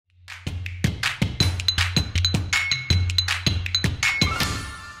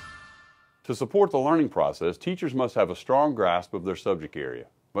To support the learning process, teachers must have a strong grasp of their subject area.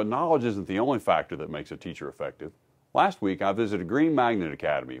 But knowledge isn't the only factor that makes a teacher effective. Last week, I visited Green Magnet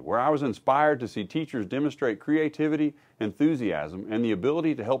Academy, where I was inspired to see teachers demonstrate creativity, enthusiasm, and the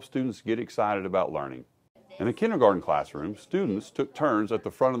ability to help students get excited about learning. In a kindergarten classroom, students took turns at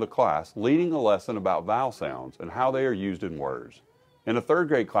the front of the class leading a lesson about vowel sounds and how they are used in words. In a third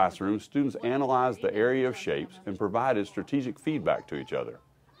grade classroom, students analyzed the area of shapes and provided strategic feedback to each other.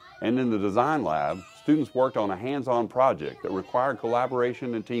 And in the design lab, students worked on a hands-on project that required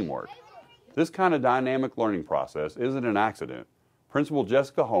collaboration and teamwork. This kind of dynamic learning process isn't an accident. Principal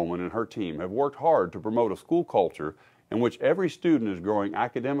Jessica Holman and her team have worked hard to promote a school culture in which every student is growing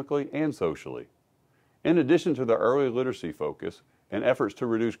academically and socially. In addition to the early literacy focus and efforts to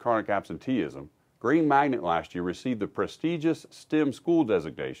reduce chronic absenteeism, Green Magnet last year received the prestigious STEM school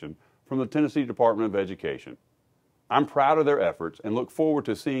designation from the Tennessee Department of Education. I'm proud of their efforts and look forward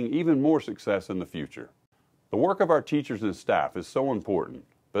to seeing even more success in the future. The work of our teachers and staff is so important,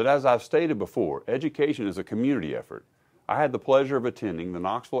 but as I've stated before, education is a community effort. I had the pleasure of attending the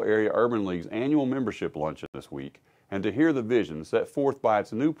Knoxville Area Urban League's annual membership luncheon this week and to hear the vision set forth by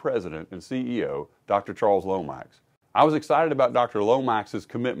its new president and CEO, Dr. Charles Lomax. I was excited about Dr. Lomax's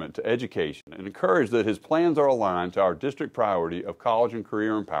commitment to education and encouraged that his plans are aligned to our district priority of college and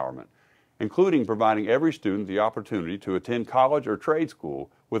career empowerment, including providing every student the opportunity to attend college or trade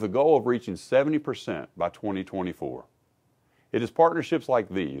school with a goal of reaching 70% by 2024. It is partnerships like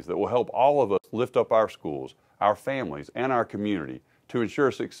these that will help all of us lift up our schools, our families, and our community to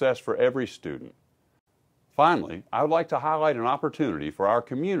ensure success for every student. Finally, I would like to highlight an opportunity for our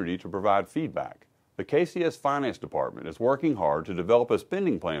community to provide feedback. The KCS Finance Department is working hard to develop a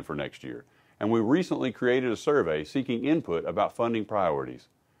spending plan for next year, and we recently created a survey seeking input about funding priorities.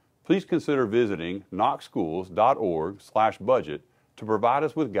 Please consider visiting knoxschools.org/budget to provide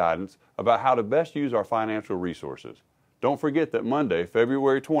us with guidance about how to best use our financial resources. Don't forget that Monday,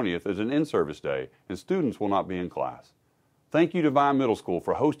 February 20th is an in-service day and students will not be in class. Thank you to Vine Middle School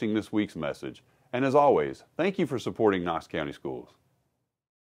for hosting this week's message. And as always, thank you for supporting Knox County Schools.